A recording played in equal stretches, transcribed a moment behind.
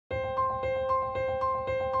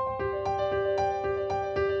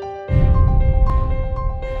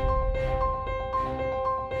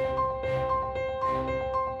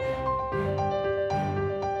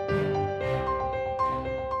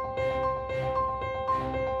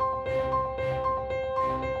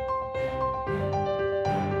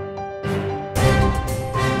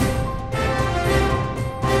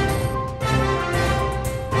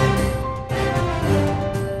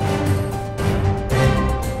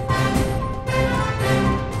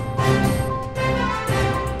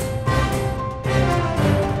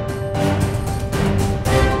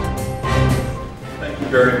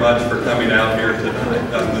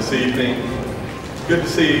this evening. Good to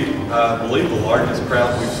see, I believe, the largest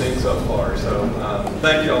crowd we've seen so far, so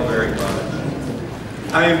thank you all very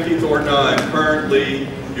much. I am Keith Orton. I'm currently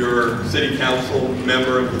your City Council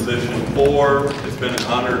member in position 4. It's been an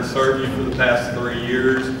honor to serve you for the past 3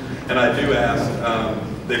 years, and I do ask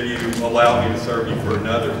that you allow me to serve you for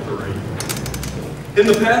another 3. In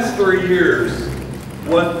the past 3 years,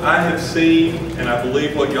 what I have seen, and I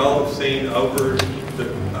believe what y'all have seen over the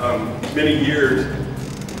many years,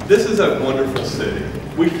 this is a wonderful city.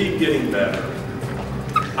 We keep getting better.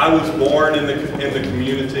 I was born in the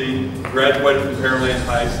community, graduated from Pearland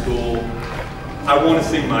High School. I want to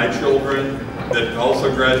see my children that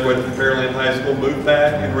also graduated from Pearland High School move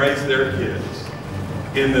back and raise their kids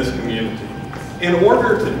in this community. In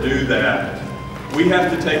order to do that, we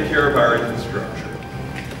have to take care of our infrastructure.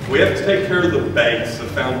 We have to take care of the base, the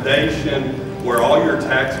foundation where all your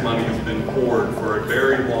tax money has been poured for a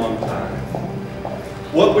very long time.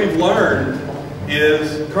 What we've learned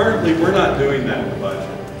is currently we're not doing that in the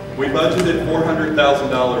budget. We budgeted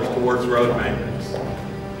 $400,000 towards road maintenance.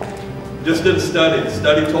 Just did a study. The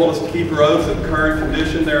study told us to keep roads in the current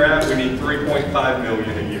condition they're at. We need $3.5 million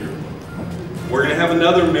a year. We're going to have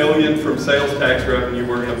another $1 million from sales tax revenue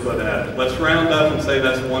we're going to put at it. Let's round up and say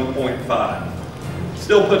that's 1.5.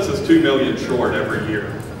 Still puts us $2 million short every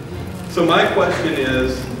year. So my question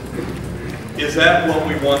is that what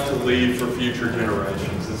we want to leave for future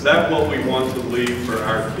generations? Is that what we want to leave for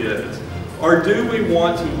our kids? Or do we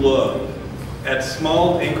want to look at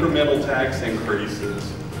small incremental tax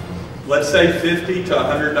increases, let's say $50 to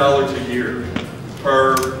 $100 a year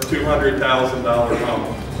per $200,000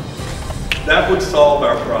 home? That would solve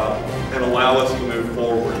our problem and allow us to move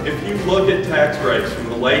forward. If you look at tax rates from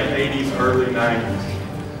the late 80s, early 90s,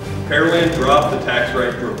 Pearland dropped the tax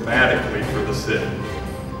rate dramatically for the city.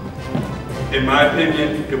 In my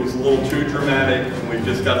opinion, it was a little too dramatic, and we've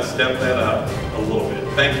just got to step that up a little bit.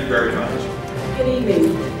 Thank you very much. Good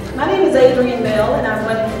evening. My name is Adrienne Bell, and I'm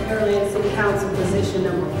running for Pearland City Council position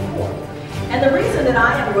number 4. And the reason that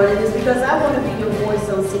I am running is because I want to be your voice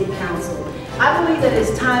on City Council. I believe that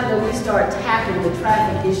it's time that we start tackling the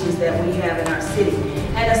traffic issues that we have in our city,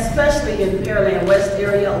 and especially in Pearland West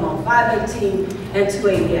area along 518 and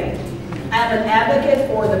 288. I'm an advocate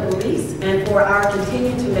for the police and for our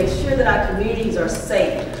continuing to make sure that our communities are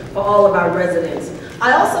safe for all of our residents.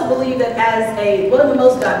 I also believe that as one of the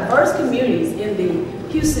most diverse communities in the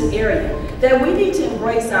Houston area, that we need to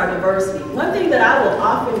embrace our diversity. One thing that I will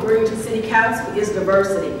often bring to City Council is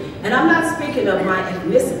diversity. And I'm not speaking of my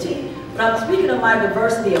ethnicity, but I'm speaking of my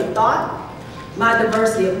diversity of thought, my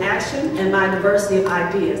diversity of action, and my diversity of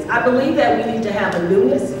ideas. I believe that we need to have a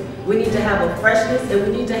newness, we need to have a freshness, and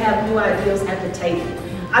we need to have new ideas at the table.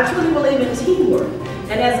 I truly believe in teamwork.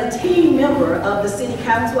 And as a team member of the City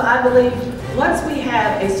Council, I believe once we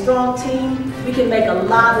have a strong team, we can make a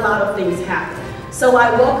lot of things happen. So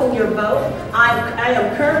I welcome your vote. I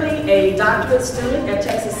am currently a doctorate student at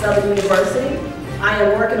Texas Southern University. I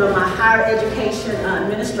am working on my higher education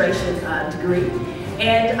administration degree.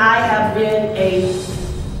 And I have been a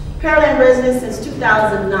Pearland resident since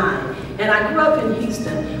 2009. And I grew up in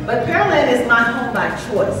Houston, but Pearland is my home by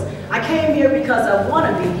choice. I came here because I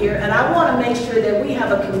want to be here, and I want to make sure that we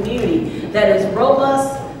have a community that is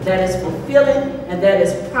robust, that is fulfilling, and that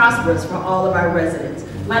is prosperous for all of our residents.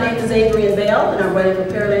 My name is Adrienne Bell, and I'm running for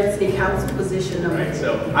Pearland City Council position number 2.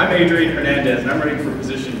 So I'm Adrian Hernandez, and I'm running for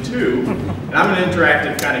position 2. And I'm an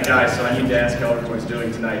interactive kind of guy, so I need to ask how everyone's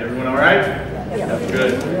doing tonight. Everyone all right? Yeah.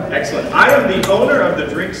 Good. Excellent. I am the owner of the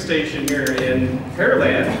drink station here in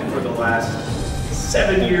Pearland for the last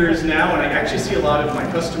 7 years now, and I actually see a lot of my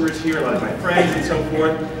customers here, a lot of my friends and so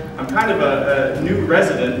forth. I'm kind of a new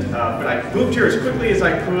resident, but I moved here as quickly as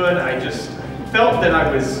I could. I just felt that I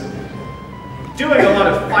was doing a lot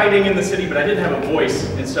of fighting in the city, but I didn't have a voice,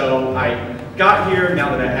 and so I got here.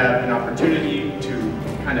 Now that I have an opportunity to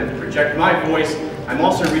kind of project my voice, I'm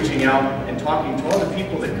also reaching out and talking to all the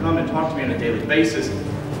people that come and talk to me on a daily basis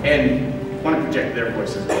and want to project their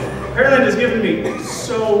voices. Pearland has given me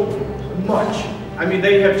so much. I mean,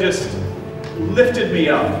 they have just lifted me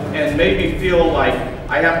up and made me feel like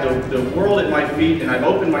I have the world at my feet, and I've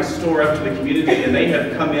opened my store up to the community, and they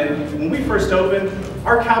have come in. When we first opened,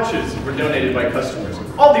 our couches were donated by customers.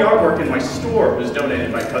 All the artwork in my store was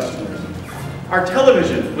donated by customers. Our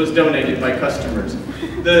television was donated by customers.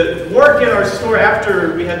 The work in our store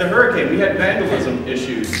after we had the hurricane, we had vandalism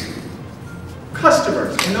issues.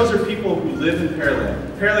 Customers, and those are people who live in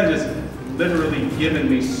Pearland. Pearland has literally given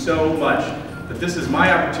me so much that this is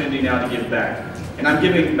my opportunity now to give back. And I'm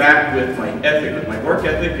giving back with my ethic, with my work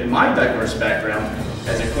ethic, and my diverse background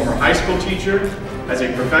as a former high school teacher, as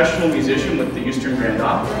a professional musician with the Houston Grand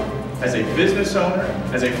Opera, as a business owner,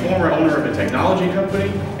 as a former owner of a technology company.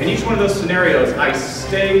 In each one of those scenarios, I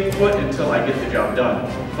stay put until I get the job done.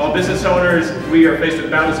 While business owners, we are faced with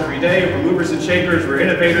battles every day. We're movers and shakers, we're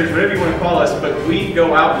innovators, whatever you want to call us, but we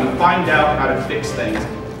go out, we find out how to fix things.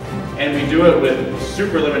 And we do it with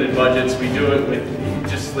super limited budgets. We do it with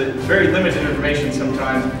just very limited information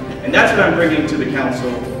sometimes. And that's what I'm bringing to the council,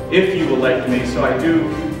 if you will elect me. So I do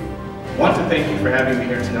want to thank you for having me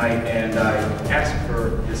here tonight, and I ask for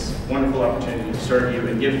this wonderful opportunity to serve you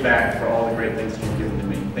and give back for all the great things that you've given to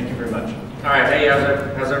me. Thank you very much. All right, hey,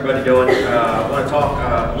 how's everybody doing? I want to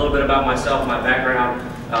talk a little bit about myself, my background.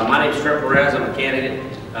 My name is Trent Perez. I'm a candidate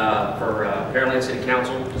for Pearland City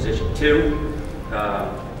Council, position 2.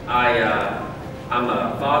 I'm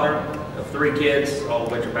a father of 3 kids, all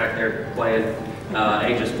of which are back there playing,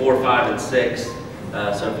 ages 4, 5, and 6.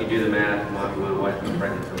 So if you do the math, my wife was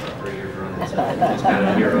pregnant for about 3 years running, so it's kind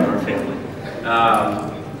of a hero in our family.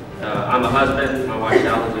 I'm a husband. My wife's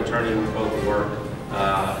out as an attorney. We both work.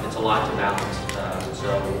 It's a lot to balance. So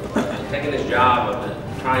taking this job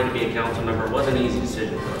of trying to be a council member was an easy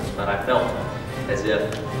decision for us, but I felt as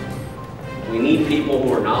if we need people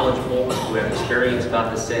who are knowledgeable, who have experience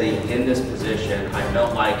about the city in this position. I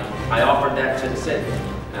felt like I offered that to the city,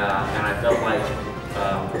 and I felt like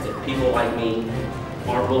if people like me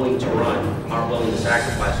aren't willing to run, aren't willing to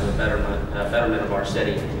sacrifice for the betterment of our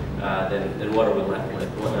city, then what are we left with?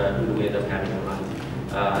 Who do we end up having to run?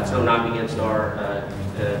 It's no knock against the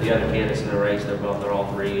other candidates in the race. They're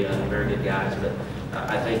all 3 very good guys, but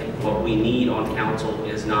I think what we need on council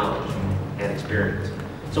is knowledge and experience.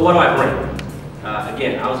 So what do I bring?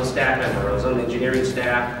 Again, I was a staff member. I was on the engineering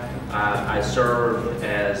staff. I served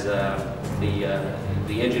as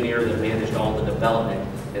the engineer that managed all the development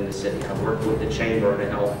in the city. I worked with the chamber to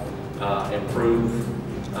help improve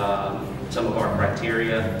some of our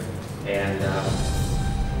criteria and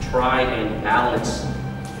try and balance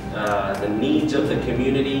the needs of the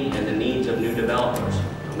community and the needs of new developers.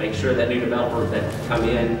 Make sure that new developers that come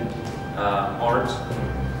in aren't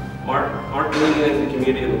doing anything in the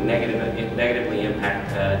community that would negatively impact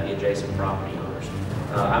the adjacent property owners.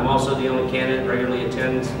 I'm also the only candidate that regularly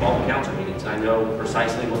attends all the council meetings. I know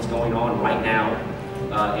precisely what's going on right now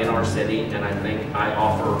in our city, and I think I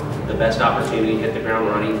offer the best opportunity to hit the ground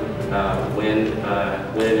running when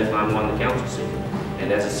and if I'm on the council seat.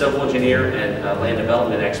 And as a civil engineer and land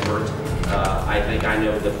development expert, I think I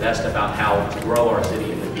know the best about how to grow our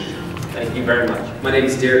city in the future. Thank you very much. My name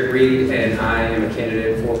is Derek Reed, and I am a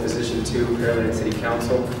candidate for position 2, Pearland City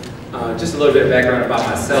Council. Just a little bit of background about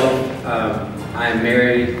myself. I am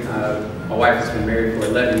married. My wife has been married for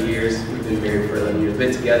 11 years. We've been married for 11 years.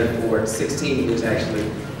 Been together for 16 years, actually.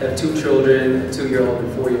 Have 2 children, a 2-year-old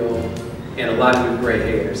and 4-year-old, and a lot of new gray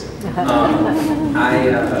hairs.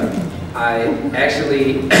 I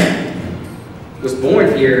actually was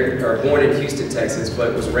born here, or born in Houston, Texas,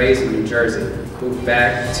 but was raised in New Jersey. Moved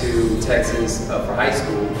back to Texas for high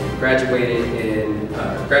school. Graduated in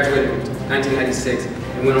 1996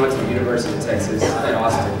 and went on to the University of Texas at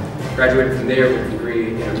Austin. Graduated from there with a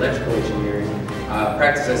degree in electrical engineering.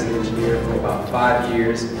 Practiced as an engineer for about 5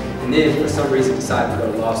 years, and then for some reason decided to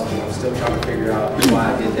go to law school. I'm still trying to figure out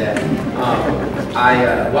why I did that.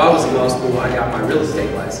 While I was in law school, I got my real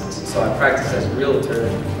estate license, so I practiced as a realtor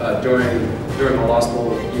during my law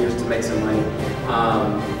school years to make some money.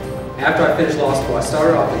 After I finished law school, I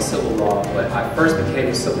started off in civil law, but I first became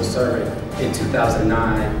a civil servant in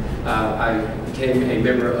 2009. I became a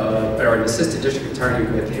member of, or an assistant district attorney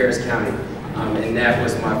with Harris County. And that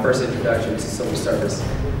was my first introduction to civil service.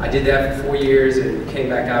 I did that for 4 years and came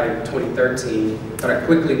back out in 2013, but I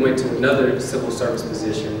quickly went to another civil service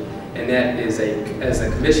position, and that is as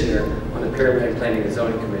a commissioner on the Pearland Planning and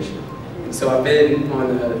Zoning Commission. And so I've been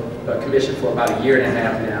on the commission for about 1.5 years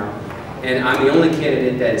now, and I'm the only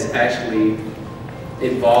candidate that is actually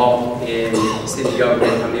involved in city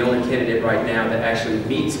government. I'm the only candidate right now that actually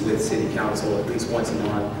meets with city council at least once a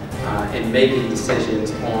month and making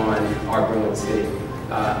decisions on our growing city.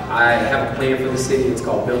 I have a plan for the city. It's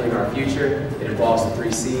called Building Our Future. It involves the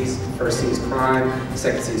 3 C's. The first C is crime, the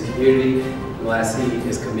second C is community, and the last C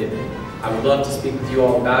is commitment. I would love to speak with you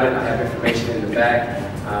all about it. I have information in the back.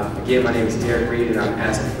 Again, my name is Derek Reed, and I'm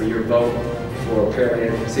asking for your vote for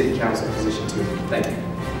Pearland City Council position 2. Thank you.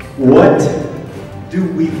 What do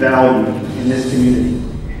we value in this community?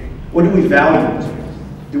 What do we value?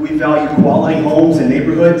 Do we value quality homes and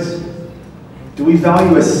neighborhoods? Do we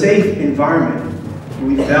value a safe environment? Do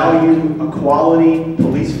we value a quality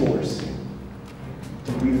police force?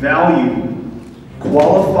 Do we value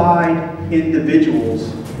qualified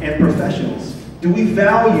individuals and professionals? Do we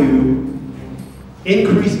value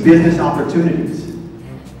increased business opportunities.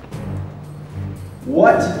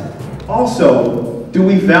 What also do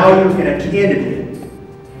we value in a candidate?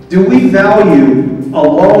 Do we value a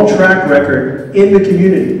long track record in the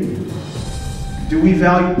community? Do we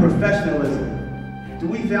value professionalism? Do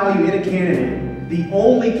we value in a candidate the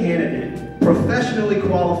only candidate professionally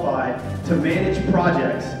qualified to manage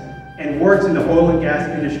projects and works in the oil and gas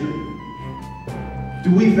industry?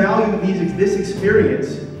 Do we value this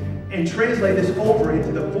experience and translate this over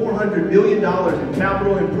into the $400 million in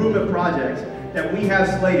capital improvement projects that we have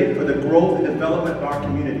slated for the growth and development of our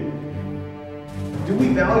community? Do we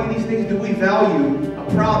value these things? Do we value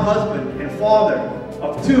a proud husband and father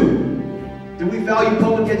of 2? Do we value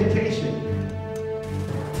public education?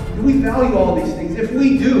 Do we value all these things? If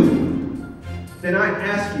we do, then I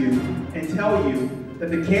ask you and tell you that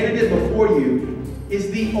the candidate before you is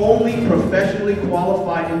the only professionally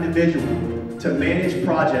qualified individual to manage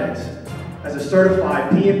projects as a certified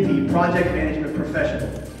PMP project management professional.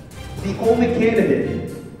 The only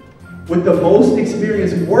candidate with the most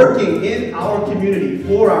experience working in our community,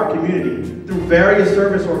 for our community, through various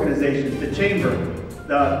service organizations, the Chamber,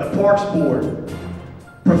 the Parks Board,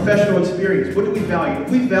 professional experience. What do we value?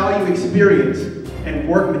 If we value experience and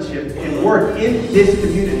workmanship and work in this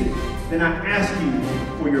community, then I ask you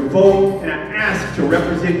for your vote, and I ask to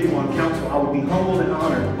represent you on council. I would be humbled and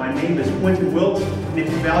honored. My name is Quentin Wilkes, and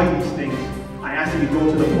if you value these things, I ask that you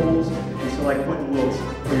go to the polls and select Quentin Wilkes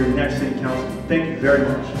for your next city council. Thank you very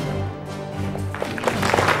much.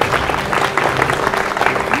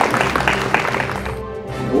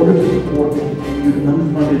 In order to support the continued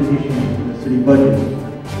unfunded issues in the city budget,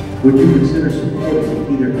 would you consider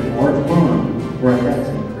supporting either a large bond or a tax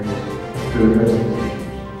increase to address these issues?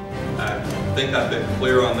 I think I've been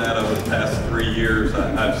clear on that over the past 3 years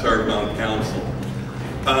I've served on council.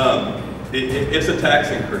 It's a tax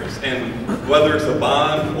increase, and whether it's a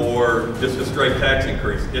bond or just a straight tax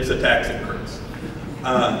increase, it's a tax increase.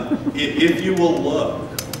 If you will look,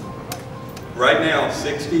 right now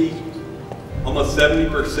 60, almost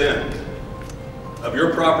 70% of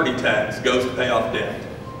your property tax goes to pay off debt.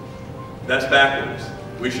 That's backwards.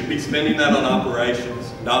 We should be spending that on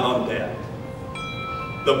operations, not on debt.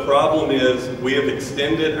 The problem is we have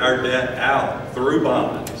extended our debt out through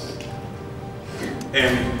bonds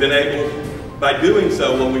and been able, by doing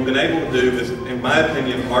so, what we've been able to do is, in my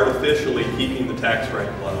opinion, artificially keeping the tax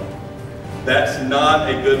rate low. That's not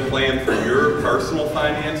a good plan for your personal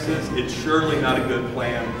finances. It's surely not a good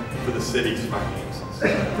plan for the city's finances.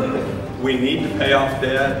 We need to pay off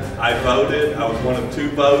debt. I voted, I was one of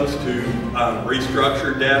 2 votes to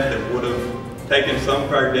restructure debt that would have taken some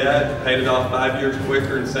of our debt, paid it off 5 years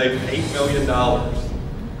quicker, and saved $8 million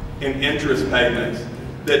in interest payments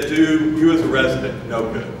that do you as a resident no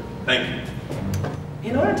good. Thank you.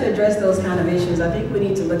 In order to address those kind of issues, I think we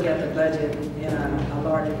need to look at the budget in a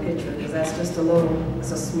larger picture, because that's just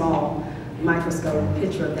it's a small microscope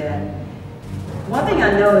picture of that. One thing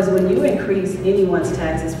I know is when you increase anyone's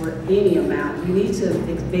taxes for any amount, you need to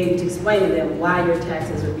be able to explain to them why your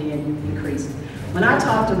taxes are being increased. When I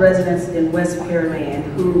talk to residents in West Pearland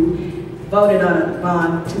who voted on a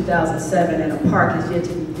bond in 2007 and a park is yet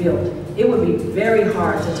to be built, it would be very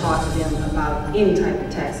hard to talk to them about any type of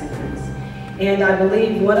tax increase. And I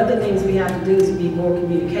believe one of the things we have to do is be more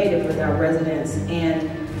communicative with our residents.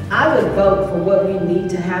 And I would vote for what we need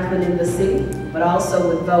to happen in the city, but also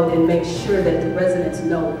would vote and make sure that the residents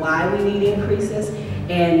know why we need increases,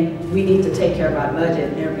 and we need to take care of our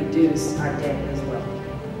budget and reduce our debt as well.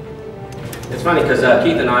 It's funny because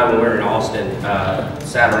Keith and I, when we were in Austin,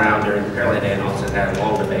 sat around during the Pearland Day in Austin, had a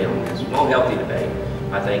long debate on this, long healthy debate.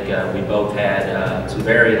 I think we both had some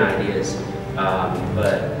varying ideas,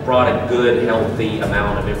 but brought a good, healthy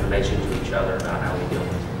amount of information to each other about how we deal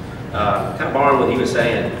with it. Kind of borrowing what he was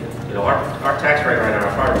saying, you know, our tax rate right now,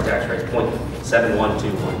 our property tax rate is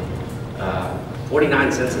 0.7121.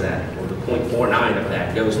 49 cents of that, or the 0.49 of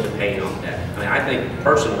that, goes to paying off debt. I mean, I think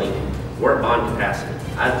personally, we're at bond capacity.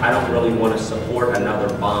 I don't really want to support another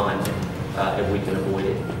bond if we can avoid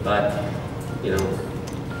it. But, you know,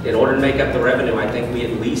 in order to make up the revenue, I think we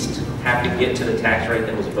at least have to get to the tax rate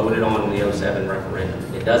that was voted on in the 07 referendum.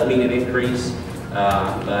 It does mean an increase,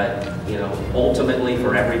 but, you know, ultimately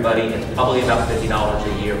for everybody, it's probably about $50 a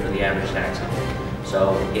year for the average tax owner.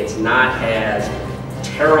 So it's not as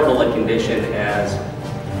terrible a condition as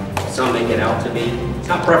some make it out to be. It's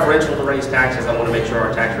not preferential to raise taxes. I want to make sure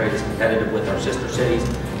our tax rate is competitive with our sister cities,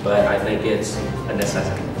 but I think it's a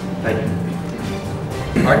necessity. Thank you.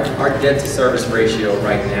 Our debt to service ratio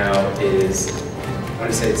right now is, I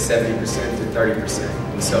want to say it's 70% to 30%.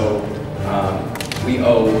 And so we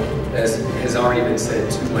owe as has already been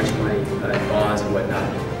said, too much money in bonds and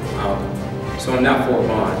whatnot. So I'm not for a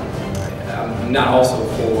bond. I'm not also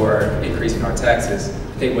for increasing our taxes.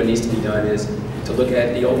 I think what needs to be done is to look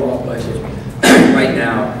at the overall budget right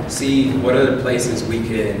now, see what other places we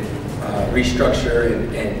can restructure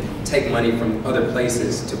and take money from other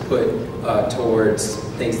places to put towards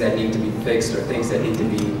things that need to be fixed or things that need to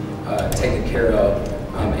be taken care of,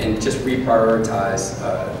 and just reprioritize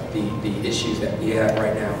the issues that we have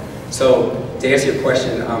right now. So to answer your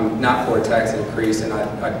question, I'm not for a tax increase, and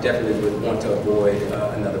I definitely would want to avoid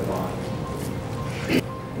another bond.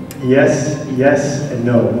 Yes, yes, and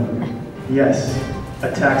no. Yes,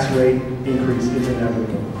 a tax rate increase is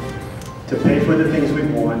inevitable. To pay for the things we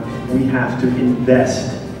want, we have to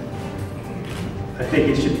invest. I think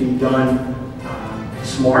it should be done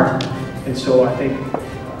smart, and so I think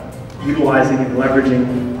utilizing and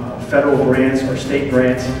leveraging federal grants or state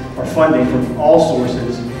grants or funding from all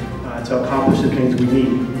sources to accomplish the things we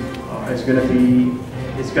need is going to be,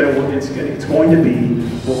 it's going to be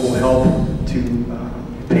what will help to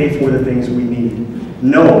pay for the things we need.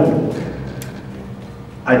 No,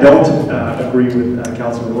 I don't agree with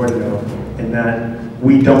Councilman Ordino in that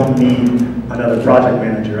we don't need another project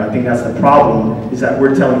manager. I think that's the problem, is that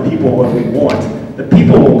we're telling people what we want. The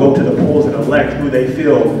people will go to the polls and elect who they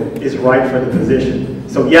feel is right for the position.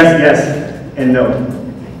 So yes, yes, and no.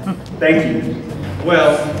 Thank you.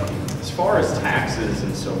 Well, as far as taxes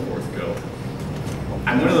and so forth go,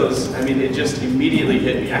 I'm one of those, I mean, it just immediately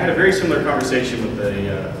hit me. I had a very similar conversation with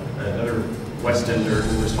another West Ender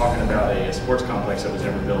who was talking about a sports complex that was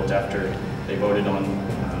never built after they voted on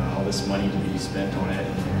all this money to be spent on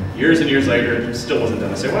it. Years and years later, it still wasn't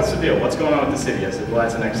done. I said, what's the deal? What's going on with the city? I said, well,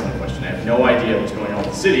 that's an excellent question. I have no idea what's going on with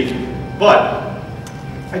the city, but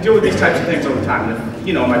I deal with these types of things all the time. And,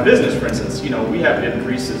 you know, my business, for instance, you know, we have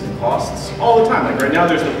increases in costs all the time. Like right now,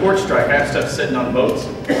 there's the port strike. I have stuff sitting on boats.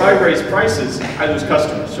 If I raise prices, I lose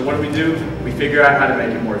customers. So what do? We figure out how to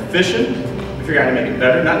make it more efficient. We figure out how to make it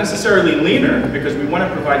better. Not necessarily leaner, because we want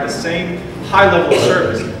to provide the same high level of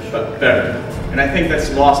service, but better. And I think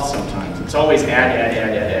that's lost sometimes. It's always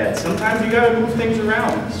add. Sometimes you gotta move things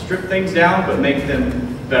around, strip things down, but make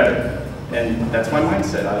them better. And that's my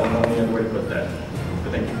mindset. I don't know any other way to put that.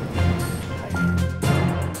 But thank you.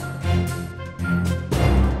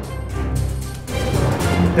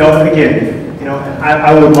 Now, again, you know,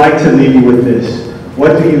 I would like to leave you with this.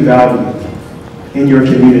 What do you value in your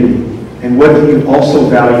community? And what do you also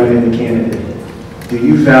value in the candidate? Do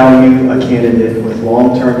you value a candidate with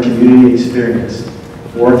long-term community experience,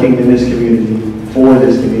 working in this community, for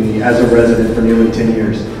this community, as a resident for nearly 10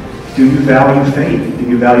 years? Do you value faith? Do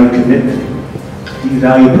you value commitment? Do you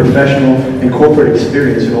value professional and corporate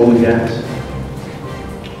experience in oil and gas?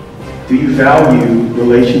 Do you value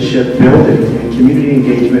relationship building and community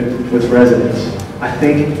engagement with residents? I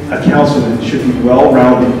think a councilman should be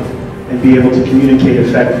well-rounded and be able to communicate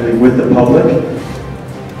effectively with the public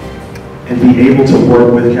and be able to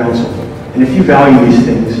work with council. And if you value these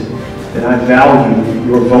things, then I value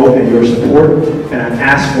your vote and your support, and I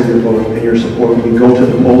ask for your vote and your support when you go to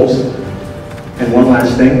the polls. And one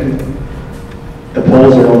last thing, the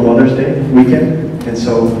polls are on Mother's Day weekend, and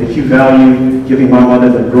so if you value giving my mother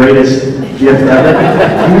the greatest gift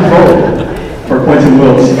ever, you vote for Quentin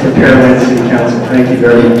Wilkes for Pearland City Council. Thank you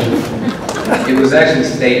very much. It was actually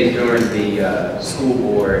stated during the school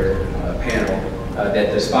board panel that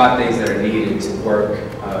there's 5 things that are needed to work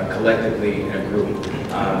collectively in a group.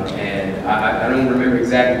 And I don't remember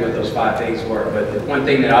exactly what those 5 things were, but the one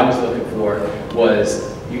thing that I was looking for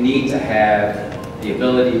was you need to have the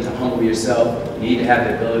ability to humble yourself, you need to have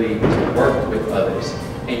the ability to work with others,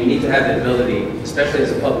 and you need to have the ability, especially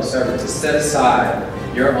as a public servant, to set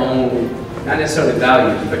aside your own, not necessarily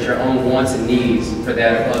values, but your own wants and needs for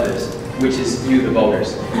that of others, which is you, the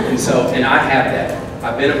voters. And I have that.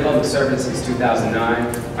 I've been a public servant since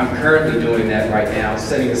 2009. I'm currently doing that right now,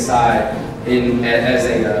 setting aside, as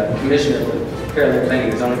a commissioner for the Pearland Planning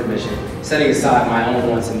and Zoning Commission, setting aside my own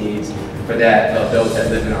wants and needs for that of those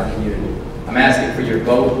that live in our community. I'm asking for your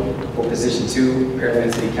vote for position 2,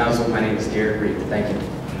 Pearland City Council. My name is Garrett Reed. Thank you.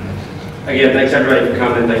 Again, thanks everybody for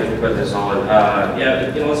coming. Thanks for putting this on.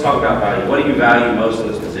 Yeah, let's talk about value. What do you value most in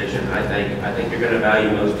this position? I think you're going to value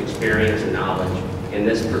most experience and knowledge in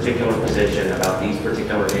this particular position about these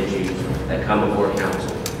particular issues that come before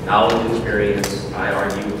council. Knowledge and experience, I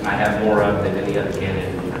argue, I have more of than any other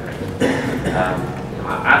candidate.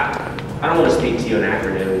 I don't want to speak to you in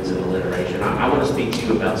acronyms and alliteration. I want to speak to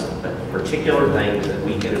you about some particular things that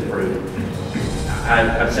we can improve.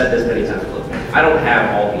 I've said this many times. Look, I don't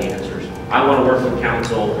have all the answers. I want to work with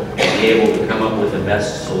council and be able to come up with the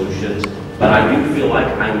best solutions but I do feel like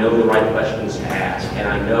I know the right questions to ask, and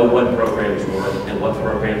I know what programs work and what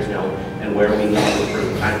programs don't, and where we need to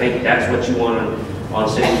improve. I think that's what you want on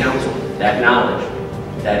city council, that knowledge,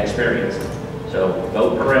 that experience. So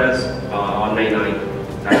vote Perez on May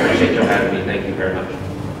 9th. I appreciate you having me. Thank you very much.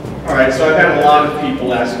 All right, so I've had a lot of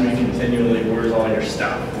people ask me continually, where's all your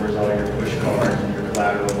stuff? Where's all your push cards and your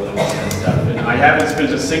collateral and all that stuff? And I haven't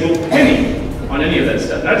spent a single penny on any of that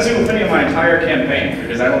stuff. Not a single penny on my entire campaign,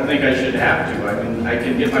 because I don't think I should have to. I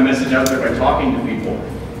can get my message out there by talking to people.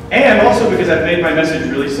 And also because I've made my message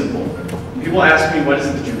really simple. When people ask me, what is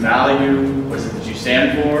it that you value? What is it that you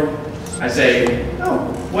stand for? I say,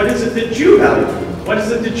 no, what is it that you value? What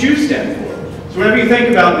is it that you stand for? So whenever you think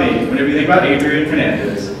about me, whenever you think about Adrian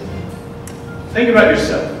Fernandez, think about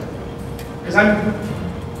yourself. Because I'm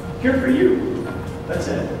here for you. That's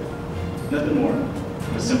it. Nothing more.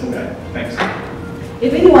 I'm a simple guy. Thanks.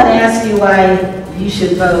 If anyone asks you why you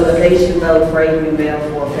should vote or they should vote for Adrian Bell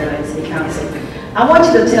for Pearland City Council, I want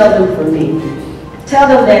you to tell them for me. Tell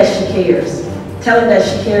them that she cares. Tell them that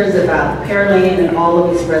she cares about Pearland and all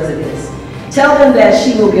of its residents. Tell them that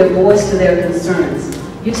she will give voice to their concerns.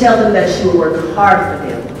 You tell them that she will work hard for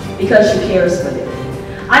them because she cares for them.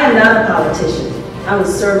 I am not a politician. I'm a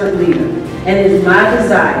servant leader. And it is my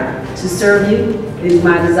desire to serve you. It is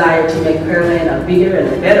my desire to make Pearland a bigger and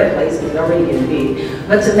a better place, because it's already getting big,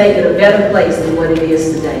 but to make it a better place than what it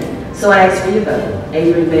is today. So I ask for your vote.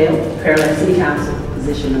 Adrian Bell, Pearland City Council,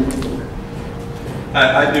 position number 4.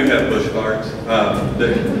 I do have push cards.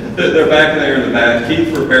 They're back there in the back.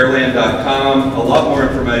 KeithForPearland.com. A lot more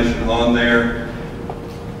information on there.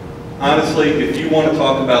 Honestly, if you want to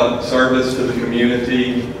talk about service to the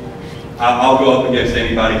community, I'll go up against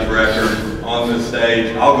anybody's record on this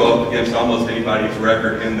stage. I'll go up against almost anybody's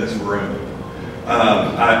record in this room.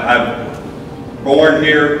 I'm born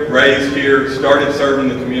here, raised here, started serving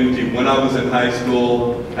the community when I was in high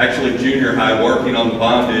school, actually junior high, working on the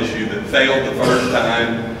bond issue that failed the first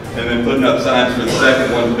time, and then putting up signs for the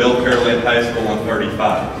second one to build Pearland High School on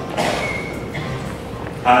 35.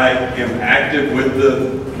 I am active with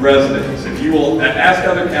the residents. If you will ask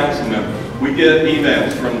other council members, we get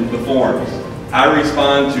emails from the forums. I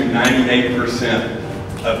respond to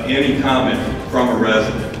 98% of any comment from a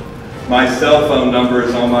resident. My cell phone number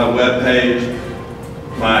is on my webpage.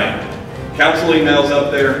 My council email's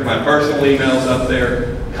up there. My personal email's up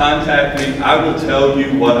there. Contact me. I will tell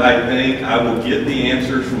you what I think. I will get the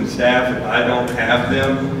answers from staff if I don't have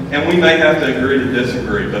them. And we may have to agree to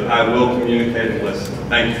disagree, but I will communicate and listen.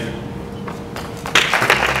 Thank you.